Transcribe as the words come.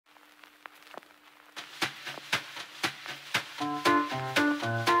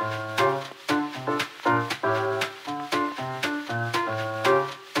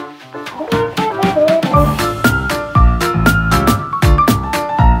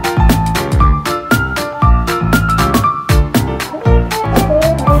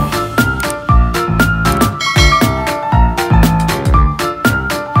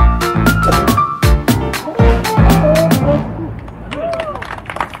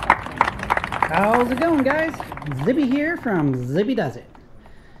How's it going, guys? Zibby here from Zibby Does It.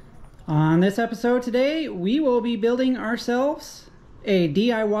 On this episode today, we will be building ourselves a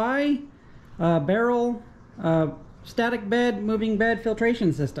DIY barrel static bed, moving bed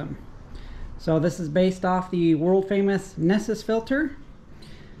filtration system. So this is based off the world famous Nessus filter.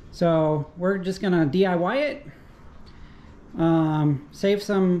 So we're just gonna DIY it, save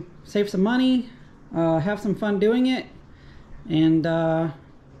some money, have some fun doing it, and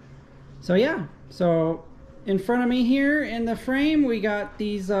so yeah, so in front of me here in the frame we got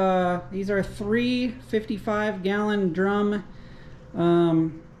these are 3 55-gallon drum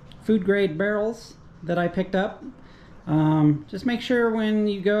food grade barrels that I picked up. Just make sure when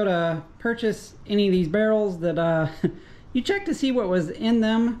you go to purchase any of these barrels that you check to see what was in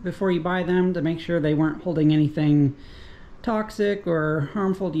them before you buy them, to make sure they weren't holding anything toxic or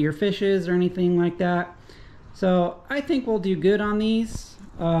harmful to your fishes or anything like that. So I think we'll do good on these.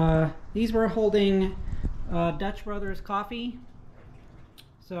 These were holding Dutch Brothers coffee,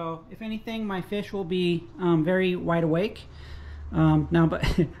 so if anything my fish will be very wide awake now, but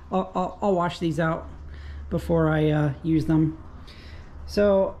I'll wash these out before I use them.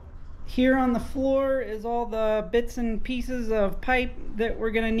 So here on the floor is all the bits and pieces of pipe that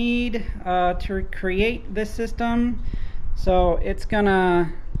we're gonna need to create this system. So it's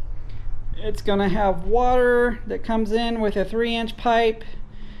gonna have water that comes in with a 3-inch pipe.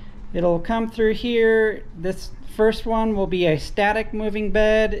 It'll come through here. This first one will be a static moving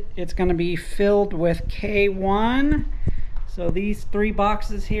bed. It's going to be filled with K1. So these 3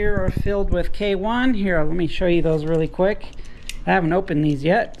 boxes here are filled with K1. Here, let me show you those really quick. I haven't opened these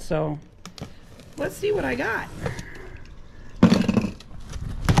yet, so let's see what I got.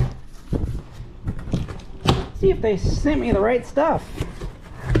 See if they sent me the right stuff.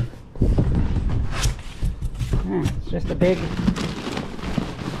 It's just a big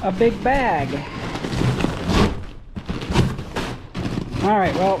bag.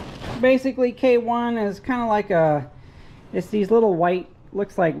 Alright, well, basically K1 is kind of like it's these little white,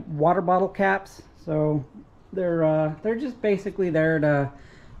 looks like water bottle caps. So they're just basically there to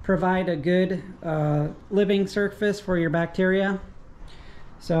provide a good living surface for your bacteria.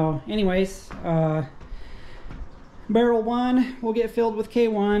 So anyways, barrel 1 will get filled with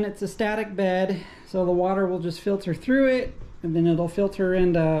K1. It's a static bed, so the water will just filter through it, and then it'll filter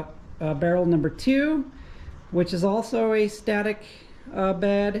into barrel number 2, which is also a static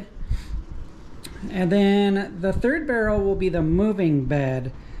bed. And then the 3rd barrel will be the moving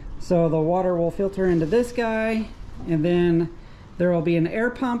bed. So the water will filter into this guy, and then there will be an air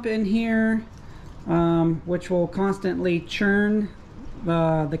pump in here, which will constantly churn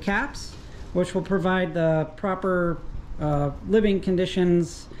the caps, which will provide the proper living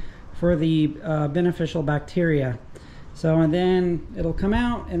conditions for the beneficial bacteria. So, and then it'll come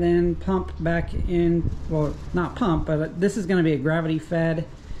out and then pump back in, well, not pump, but this is going to be a gravity fed.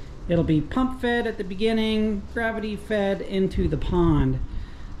 It'll be pump fed at the beginning, gravity fed into the pond.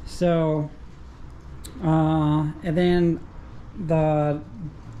 So, and then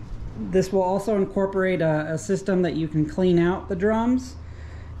this will also incorporate a system that you can clean out the drums.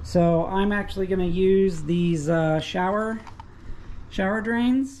 So I'm actually going to use these shower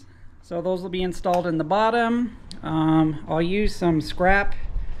drains. So those will be installed in the bottom. I'll use some scrap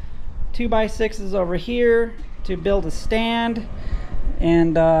 2x6s over here to build a stand,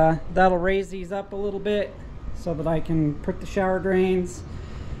 and that'll raise these up a little bit so that I can put the shower drains.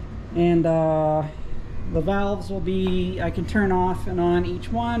 And the valves will be, I can turn off and on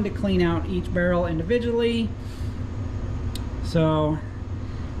each one to clean out each barrel individually. So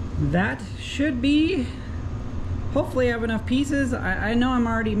that should be, hopefully I have enough pieces. I know I'm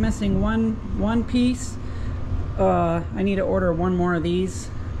already missing one piece. I need to order 1 more of these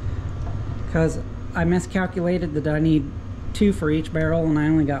because I miscalculated that I need 2 for each barrel and I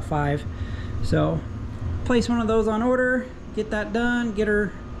only got 5. So place one of those on order, get that done, get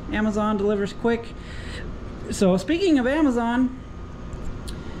her. Amazon delivers quick. So speaking of Amazon,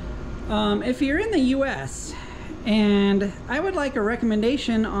 if you're in the US, and I would like a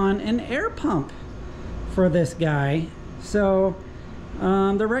recommendation on an air pump for this guy. So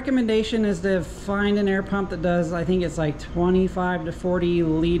the recommendation is to find an air pump that does, I think it's like 25 to 40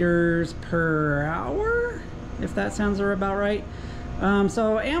 liters per hour, if that sounds about right.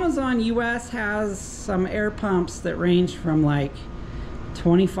 So Amazon US has some air pumps that range from like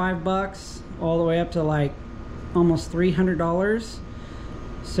 25 bucks all the way up to like almost $300.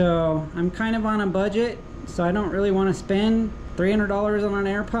 So I'm kind of on a budget, so I don't really want to spend $300 on an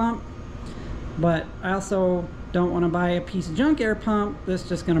air pump, but I also don't want to buy a piece of junk air pump that's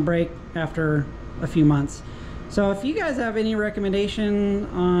just going to break after a few months. So if you guys have any recommendation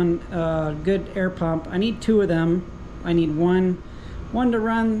on a good air pump, I need 2 of them. I need one to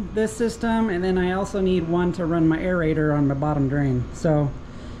run this system, and then I also need one to run my aerator on my bottom drain. So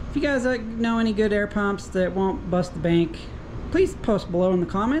if you guys know any good air pumps that won't bust the bank, please post below in the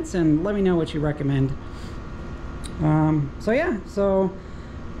comments and let me know what you recommend. So yeah, so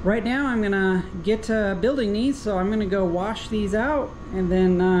right now I'm gonna get to building these. So I'm gonna go wash these out, and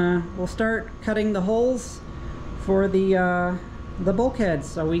then we'll start cutting the holes for the bulkheads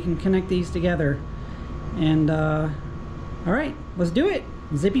so we can connect these together. And all right, let's do it.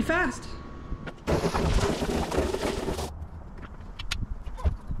 Zippy fast.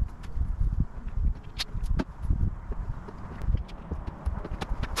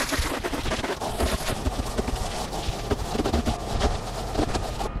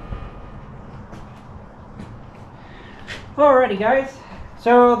 Alrighty guys,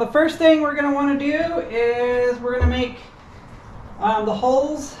 so the first thing we're going to want to do is we're going to make the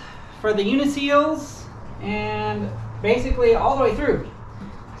holes for the uniseals, and basically all the way through.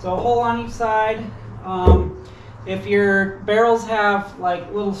 So a hole on each side. If your barrels have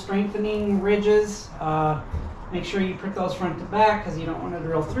like little strengthening ridges, make sure you prick those front to back because you don't want to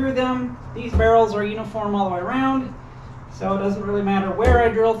drill through them. These barrels are uniform all the way around, so it doesn't really matter where I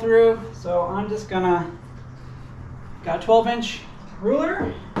drill through. So I'm just gonna, got a 12-inch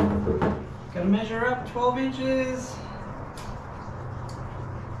ruler, gonna measure up 12 inches.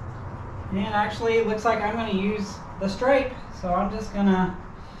 And actually it looks like I'm going to use the stripe, so I'm just going to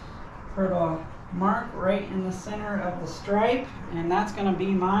put a mark right in the center of the stripe, and that's going to be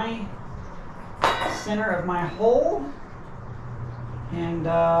my center of my hole, and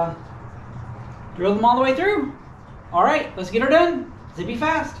drill them all the way through. Alright, let's get her done. Zippy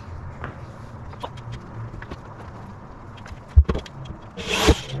fast.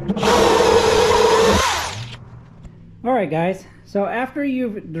 Alright guys, so after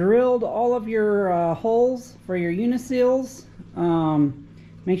you've drilled all of your holes for your uniseals,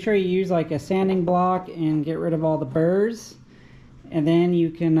 make sure you use like a sanding block and get rid of all the burrs, and then you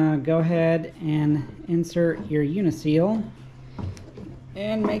can go ahead and insert your uniseal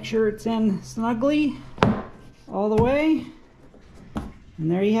and make sure it's in snugly all the way,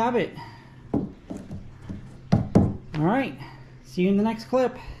 and there you have it. Alright, see you in the next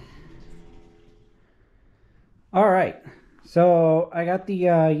clip. Alright, so I got the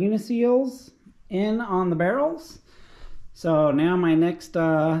uniseals in on the barrels. So now my next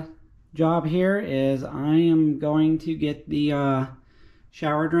job here is I am going to get the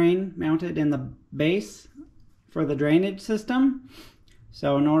shower drain mounted in the base for the drainage system.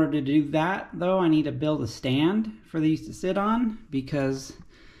 So in order to do that though, I need to build a stand for these to sit on, because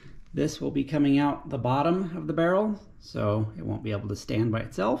this will be coming out the bottom of the barrel, so it won't be able to stand by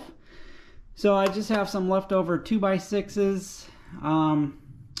itself. So I just have some leftover 2x6s. I'm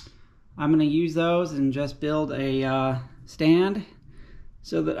going to use those and just build a stand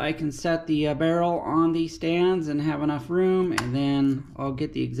so that I can set the barrel on these stands and have enough room, and then I'll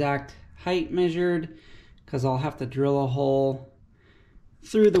get the exact height measured because I'll have to drill a hole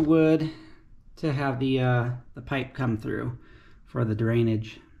through the wood to have the pipe come through for the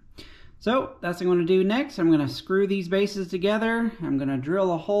drainage. So that's what I'm going to do next. I'm going to screw these bases together. I'm going to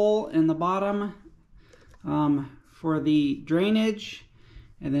drill a hole in the bottom for the drainage,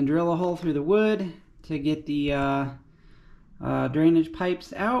 and then drill a hole through the wood to get the drainage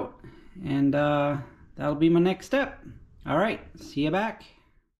pipes out, and that'll be my next step. All right, see you back.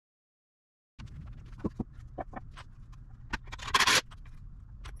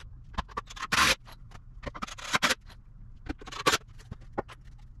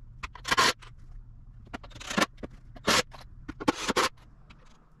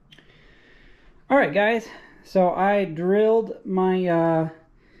 Alright guys, so I drilled my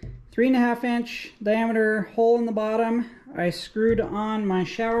 3.5 inch diameter hole in the bottom. I screwed on my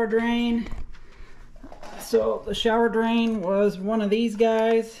shower drain. So the shower drain was one of these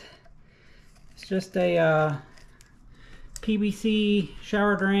guys. It's just a PVC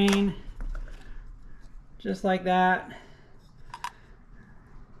shower drain, just like that.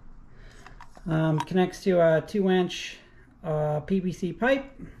 Connects to a 2-inch PVC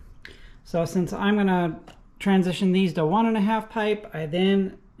pipe. So since I'm going to transition these to 1.5 pipe, I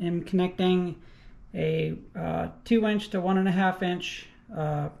then am connecting a 2-inch to 1.5 inch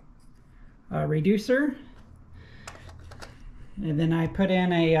reducer. And then I put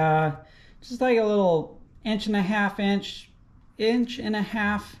in a just like a little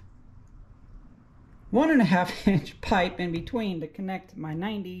 1.5 inch pipe in between to connect my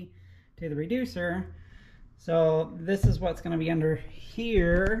 90 to the reducer. So this is what's going to be under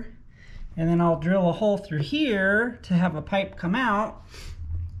here. And then I'll drill a hole through here to have a pipe come out.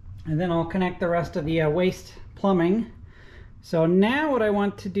 And then I'll connect the rest of the waste plumbing. So now what I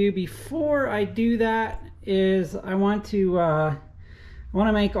want to do before I do that is I want to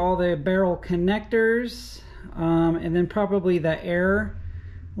make all the barrel connectors and then probably the air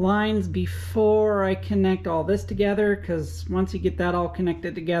lines before I connect all this together, because once you get that all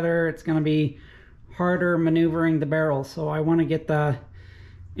connected together, it's going to be harder maneuvering the barrels. So I want to get the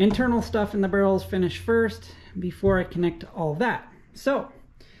internal stuff in the barrels finished first before I connect all that. So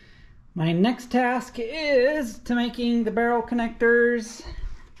my next task is to making the barrel connectors.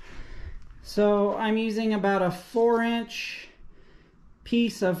 So I'm using about a 4-inch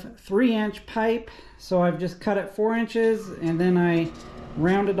piece of 3-inch pipe. So I've just cut it 4 inches and then I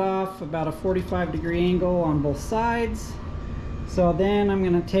rounded off about a 45-degree angle on both sides. So then I'm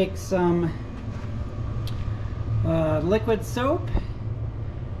going to take some liquid soap.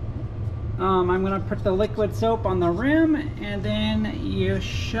 I'm going to put the liquid soap on the rim, and then you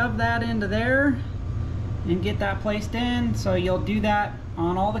shove that into there and get that placed in. So you'll do that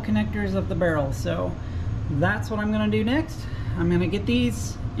on all the connectors of the barrel. So that's what I'm going to do next. I'm going to get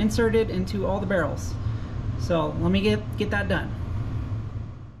these inserted into all the barrels. So let me get that done.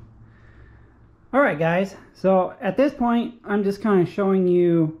 Alright guys, so at this point I'm just kind of showing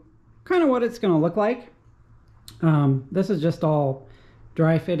you kind of what it's going to look like. This is just all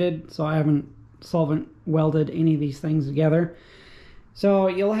dry fitted, so I haven't solvent welded any of these things together. So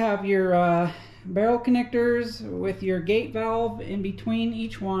you'll have your barrel connectors with your gate valve in between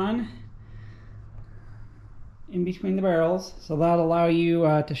each one, in between the barrels, so that'll allow you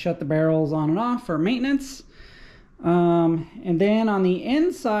to shut the barrels on and off for maintenance. And then on the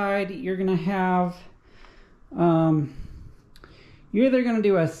inside you're gonna have you're either gonna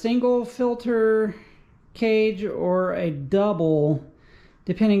do a single filter cage or a double,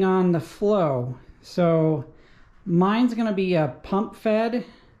 depending on the flow. So mine's going to be a pump fed,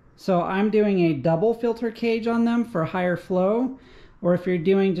 so I'm doing a double filter cage on them for higher flow. Or if you're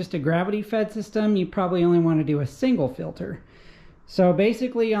doing just a gravity fed system, you probably only want to do a single filter. So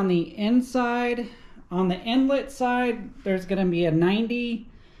basically on the inside, on the inlet side, there's going to be a 90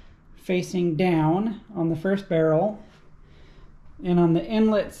 facing down on the first barrel. And on the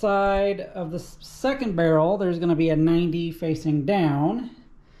inlet side of the second barrel, there's going to be a 90 facing down.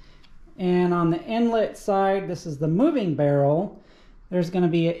 And on the inlet side, this is the moving barrel, there's going to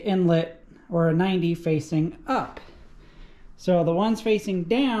be an inlet or a 90 facing up. So the ones facing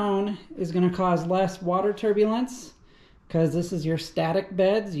down is going to cause less water turbulence, because this is your static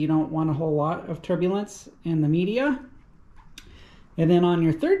beds. You don't want a whole lot of turbulence in the media. And then on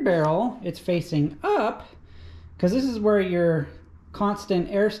your third barrel, it's facing up, because this is where your constant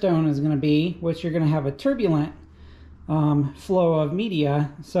air stone is going to be, which you're going to have a turbulent flow of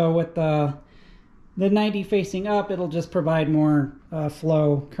media. So with the 90 facing up, it'll just provide more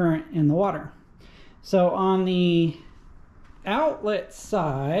flow current in the water. So on the outlet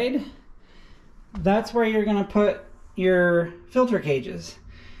side, that's where you're going to put your filter cages.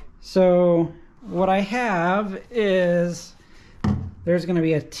 So what I have is there's going to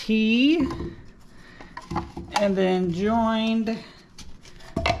be a T, and then joined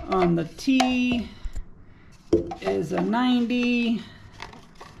on the T is a 90,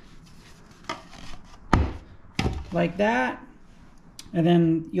 like that. And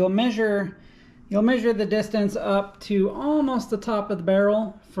then you'll measure the distance up to almost the top of the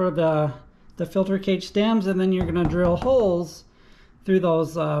barrel for the filter cage stems, and then you're going to drill holes through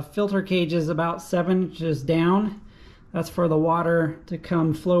those filter cages about 7 inches down. That's for the water to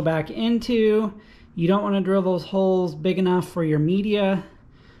come flow back into. You don't want to drill those holes big enough for your media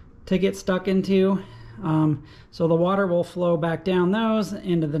to get stuck into. So the water will flow back down those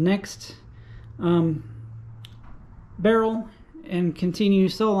into the next barrel, and continue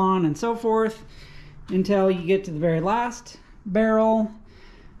so on and so forth until you get to the very last barrel,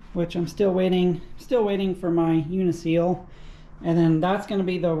 which I'm still waiting for my uniseal. And then that's going to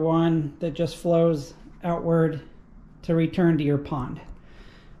be the one that just flows outward to return to your pond.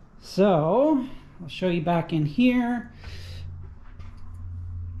 So I'll show you back in here.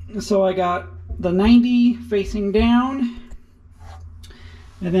 So I got the 90 facing down,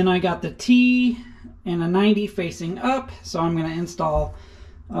 and then I got the T and a 90 facing up. So I'm going to install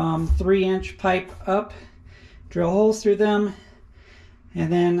 3-inch pipe up, drill holes through them,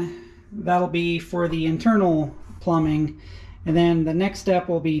 and then that'll be for the internal plumbing. And then the next step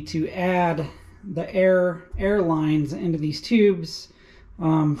will be to add the air lines into these tubes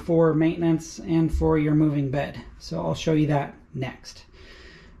for maintenance and for your moving bed. So I'll show you that next.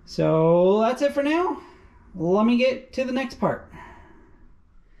 So that's it for now. Let me get to the next part.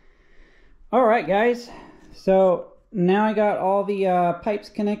 All right, guys. So now I got all the pipes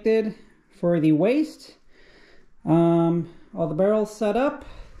connected for the waste. All the barrels set up.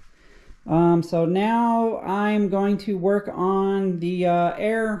 So now I'm going to work on the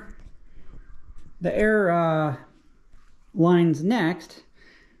air lines next.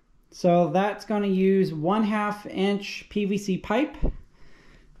 So that's going to use 1/2 inch PVC pipe.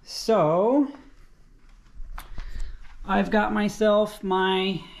 So I've got myself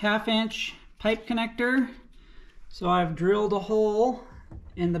my 1/2 inch pipe connector. So I've drilled a hole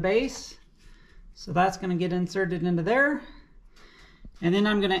in the base. So that's going to get inserted into there. And then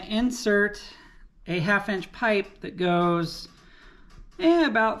I'm going to insert a 1/2 inch pipe that goes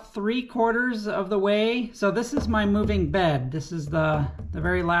about 3/4 of the way. So this is my moving bed. This is the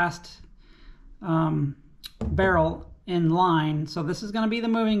very last barrel in line. So this is going to be the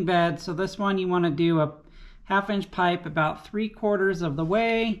moving bed. So this one you want to do a 1/2 inch pipe about 3/4 of the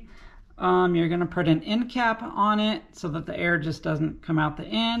way. You're going to put an end cap on it so that the air just doesn't come out the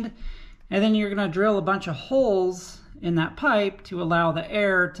end. And then you're going to drill a bunch of holes in that pipe to allow the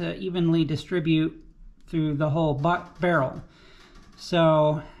air to evenly distribute through the whole barrel.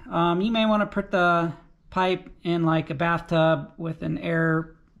 So you may want to put the pipe in like a bathtub with an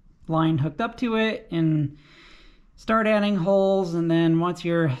air line hooked up to it and start adding holes, and then once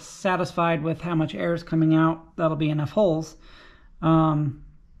you're satisfied with how much air is coming out, that'll be enough holes.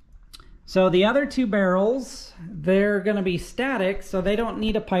 So the other two barrels, they're going to be static, so they don't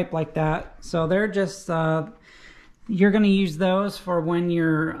need a pipe like that. So they're just you're going to use those for when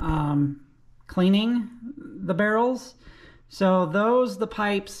you're cleaning the barrels. So the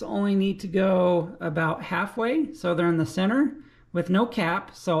pipes only need to go about halfway, so they're in the center with no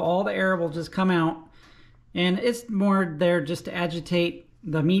cap, so all the air will just come out, and it's more there just to agitate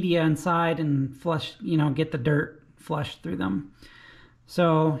the media inside and flush, get the dirt flushed through them.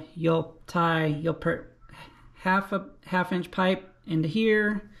 So you'll put 1/2 inch pipe into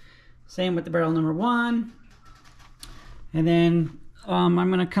here, same with the barrel number 1. And then I'm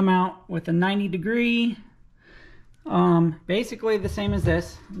going to come out with a 90°, basically the same as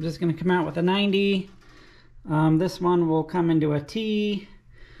this. I'm just going to come out with a 90. This one will come into a T.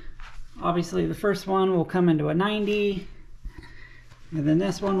 Obviously the first one will come into a 90, and then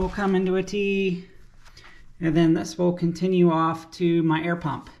this one will come into a T, and then this will continue off to my air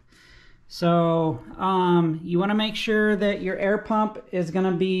pump. So you want to make sure that your air pump is going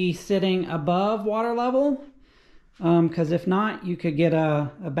to be sitting above water level. Because if not, you could get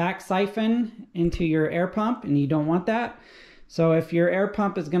a back siphon into your air pump, and you don't want that. So if your air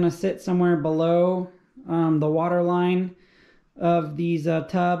pump is going to sit somewhere below the water line of these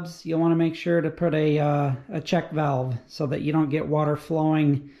tubs, you'll want to make sure to put a check valve so that you don't get water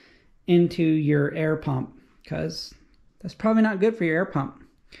flowing into your air pump, because that's probably not good for your air pump.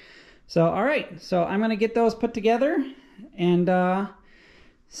 So all right, so I'm going to get those put together and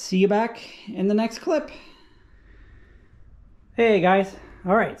see you back in the next clip. Hey guys,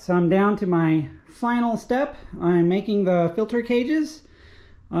 all right, so I'm down to my final step. I'm making the filter cages.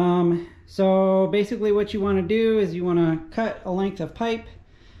 So basically what you want to do is you want to cut a length of pipe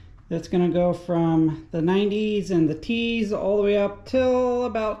that's going to go from the 90s and the T's all the way up till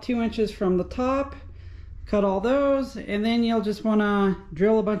about 2 inches from the top. Cut all those, and then you'll just want to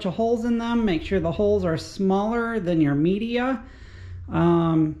drill a bunch of holes in them. Make sure the holes are smaller than your media.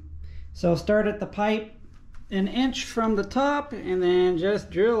 So start at the pipe 1 inch from the top, and then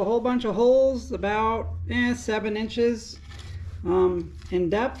just drill a whole bunch of holes about 7 inches in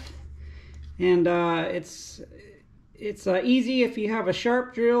depth. And it's easy if you have a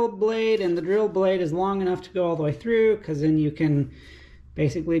sharp drill blade and the drill blade is long enough to go all the way through, because then you can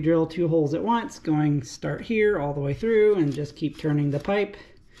basically drill 2 holes at once, start here all the way through, and just keep turning the pipe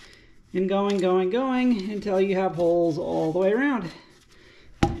and going until you have holes all the way around.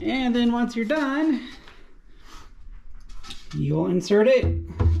 And then once you're done, you'll insert it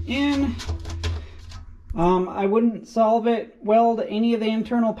in. I wouldn't weld any of the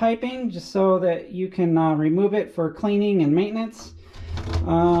internal piping, just so that you can remove it for cleaning and maintenance.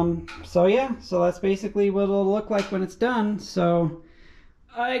 So yeah, so that's basically what it'll look like when it's done. So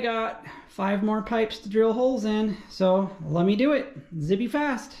I got 5 more pipes to drill holes in, so let me do it. Zippy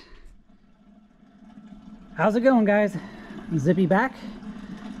fast. How's it going, guys? Zippy back.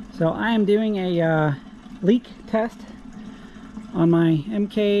 So I am doing a leak test on my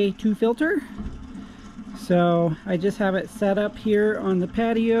MK2 filter. So I just have it set up here on the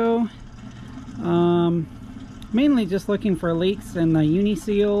patio, mainly just looking for leaks in the uni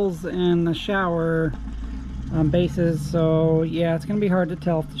seals and the shower bases. So yeah, it's gonna be hard to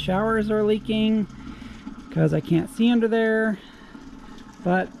tell if the showers are leaking because I can't see under there,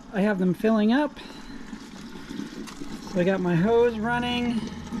 but I have them filling up. So I got my hose running.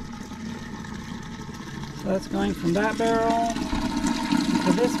 So that's going from that barrel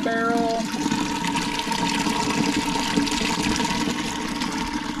to this barrel.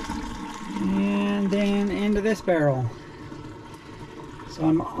 And then into this barrel. So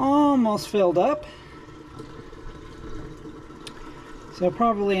I'm almost filled up. So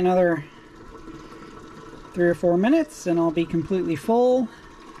probably another 3 or 4 minutes and I'll be completely full.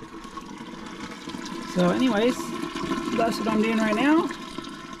 So anyways, that's what I'm doing right now.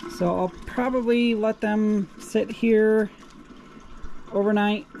 So I'll probably let them sit here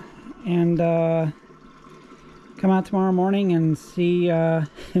overnight and come out tomorrow morning and see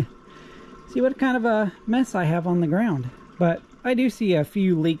see what kind of a mess I have on the ground. But I do see a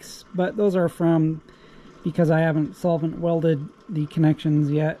few leaks, but those are from because I haven't solvent welded the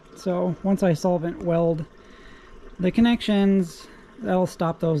connections yet. So once I solvent weld the connections, that'll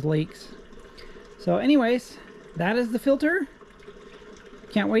stop those leaks. So anyways, that is the filter.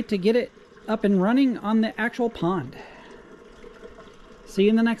 Can't wait to get it up and running on the actual pond. See you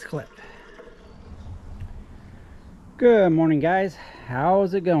in the next clip. Good morning, guys.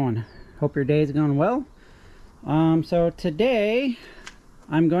 How's it going? Hope your day is going well. So today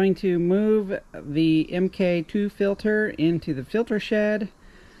I'm going to move the MK2 filter into the filter shed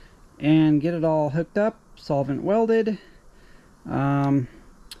and get it all hooked up, solvent welded.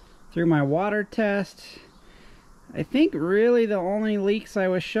 Through my water test, I think really the only leaks I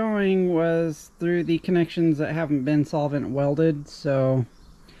was showing was through the connections that haven't been solvent welded. So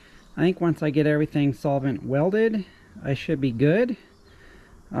I think once I get everything solvent welded, I should be good.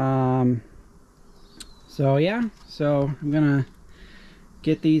 So yeah, so I'm gonna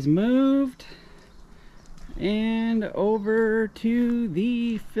get these moved and over to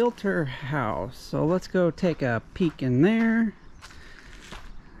the filter house. So let's go take a peek in there,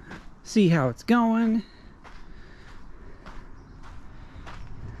 see how it's going.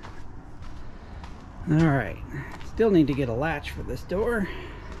 Alright, still need to get a latch for this door.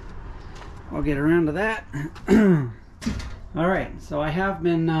 I'll get around to that. Alright, so I have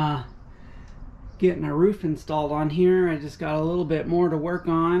been getting a roof installed on here. I just got a little bit more to work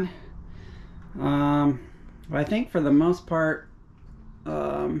on. But I think for the most part,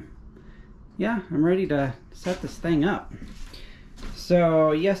 yeah, I'm ready to set this thing up.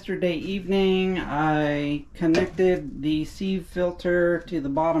 So yesterday evening I connected the Sieve filter to the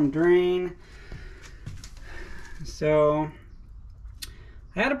bottom drain. So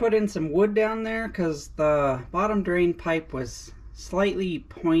I had to put in some wood down there because the bottom drain pipe was slightly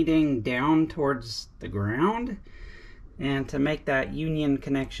pointing down towards the ground, and to make that union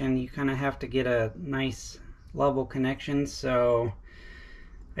connection you kind of have to get a nice level connection. So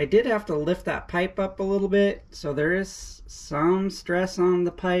I did have to lift that pipe up a little bit, so there is some stress on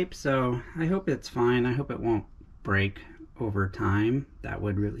the pipe. So I hope it's fine. I hope it won't break over time. That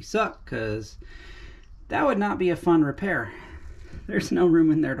would really suck because that would not be a fun repair. There's no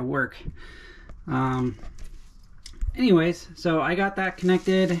room in there to work. Anyways, so I got that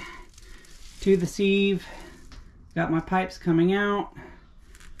connected to the Sieve, got my pipes coming out.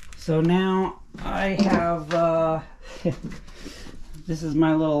 So now I have this is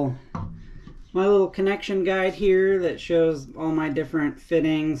my little connection guide here that shows all my different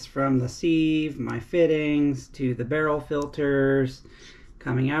fittings from the Sieve, my fittings to the barrel filters,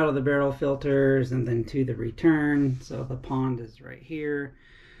 coming out of the barrel filters, and then to the return. So the pond is right here.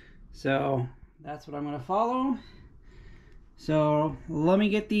 So that's what I'm going to follow. So let me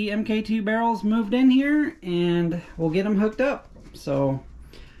get the MK2 barrels moved in here and we'll get them hooked up. So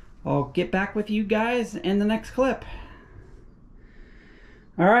I'll get back with you guys in the next clip.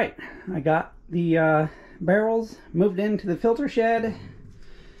 Alright, I got the barrels moved into the filter shed.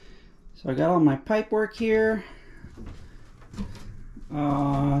 So I got all my pipe work here.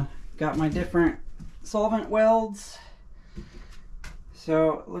 Got my different solvent welds.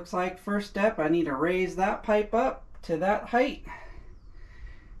 So it looks like first step I need to raise that pipe up to that height.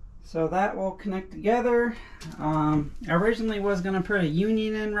 So that will connect together. I originally was going to put a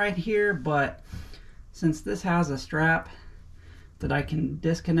union in right here, but since this has a strap that I can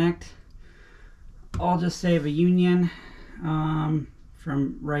disconnect, I'll just save a union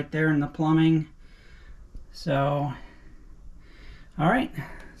from right there in the plumbing. So alright,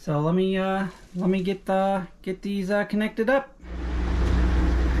 so let me get these connected up.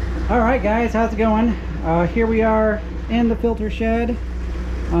 Alright guys, how's it going? Here we are in the filter shed.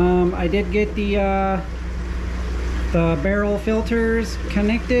 I did get the barrel filters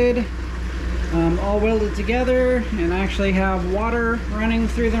connected, all welded together, and I actually have water running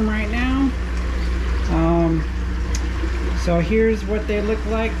through them right now. So here's what they look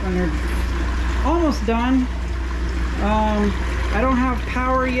like when they're almost done. I don't have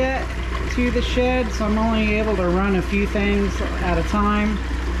power yet to the shed, so I'm only able to run a few things at a time.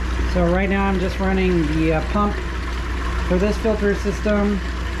 So right now I'm just running the pump for this filter system,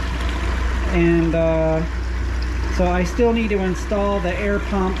 and so I still need to install the air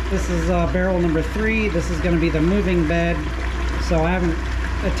pump. This is barrel number 3. This is going to be the moving bed, so I haven't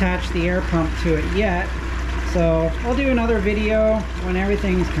attached the air pump to it yet. So I'll do another video when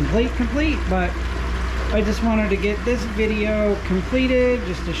everything's complete, but I just wanted to get this video completed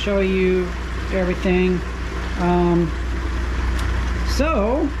just to show you everything.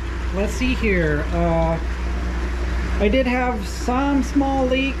 So let's see here. I did have some small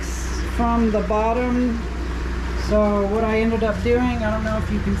leaks from the bottom. So what I ended up doing, I don't know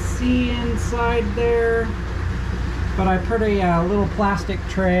if you can see inside there, but I put a little plastic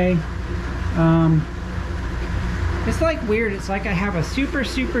tray. It's like weird. It's like I have a super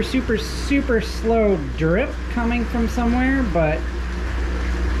slow drip coming from somewhere, but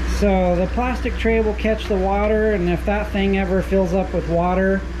so the plastic tray will catch the water, and if that thing ever fills up with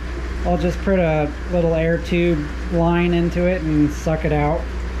water, I'll just put a little air tube line into it and suck it out.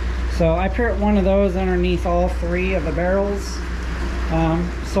 So I put one of those underneath all 3 of the barrels.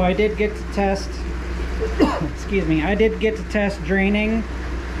 So I did get to test excuse me, I did get to test draining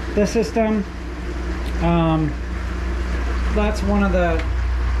the system. That's one of the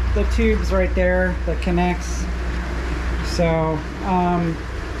tubes right there that connects. So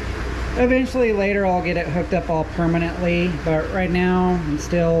eventually later I'll get it hooked up all permanently, but right now I'm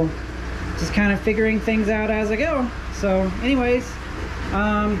still just kind of figuring things out as I go. So anyways,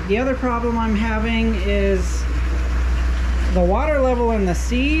 the other problem I'm having is the water level in the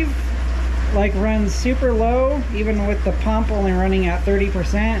sieve like runs super low, even with the pump only running at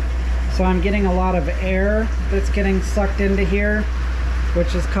 30%. So I'm getting a lot of air that's getting sucked into here,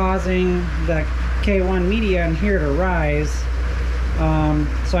 which is causing the K1 media in here to rise.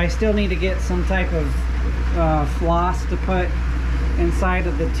 So I still need to get some type of floss to put inside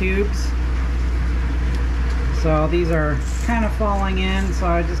of the tubes. So these are kind of falling in, so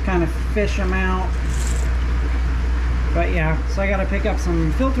I just kind of fish them out. But yeah, so I got to pick up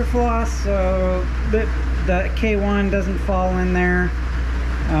some filter floss so that the K1 doesn't fall in there.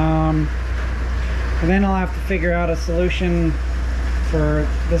 And then I'll have to figure out a solution for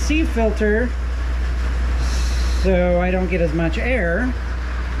the sieve filter so I don't get as much air.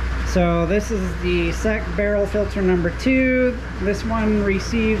 So this is the SEC barrel filter number 2. This one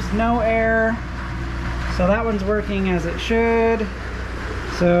receives no air, so that one's working as it should.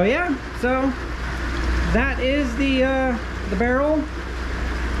 So yeah, so that is the barrel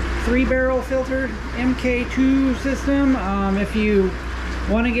 3-barrel filter MK2 system. If you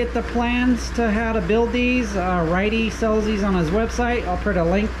want to get the plans to how to build these, Righty sells these on his website. I'll put a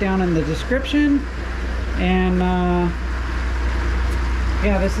link down in the description. And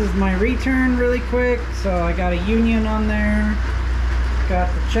yeah, this is my return really quick. So I got a union on there,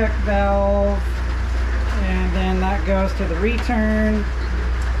 got the check valve, and then that goes to the return,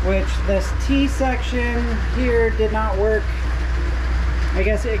 which this T section here did not work. I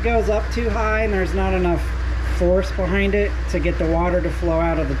guess it goes up too high and there's not enough force behind it to get the water to flow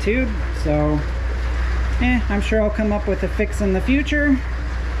out of the tube. So I'm sure I'll come up with a fix in the future.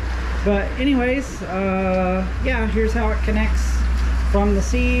 But anyways, yeah, here's how it connects from the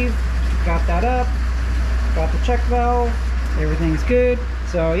sieve. Got that up, got the check valve, everything's good.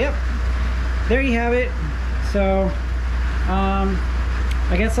 So yep, there you have it. So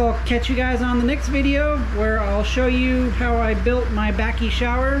I guess I'll catch you guys on the next video where I'll show you how I built my Bakki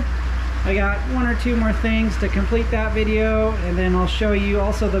shower. I got 1 or 2 more things to complete that video, and then I'll show you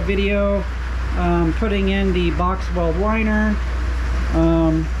also the video putting in the Box-weld liner.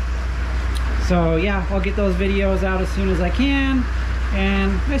 So yeah, I'll get those videos out as soon as I can,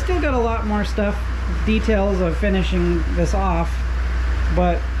 and I still got a lot more stuff, details of finishing this off,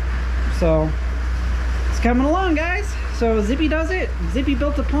 but so it's coming along, guys. So Zippy does it. Zippy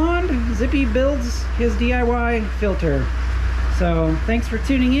built a pond. Zippy builds his DIY filter. So thanks for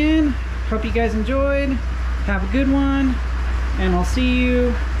tuning in. Hope you guys enjoyed. Have a good one, and I'll see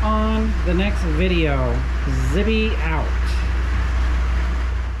you on the next video. Zippy out.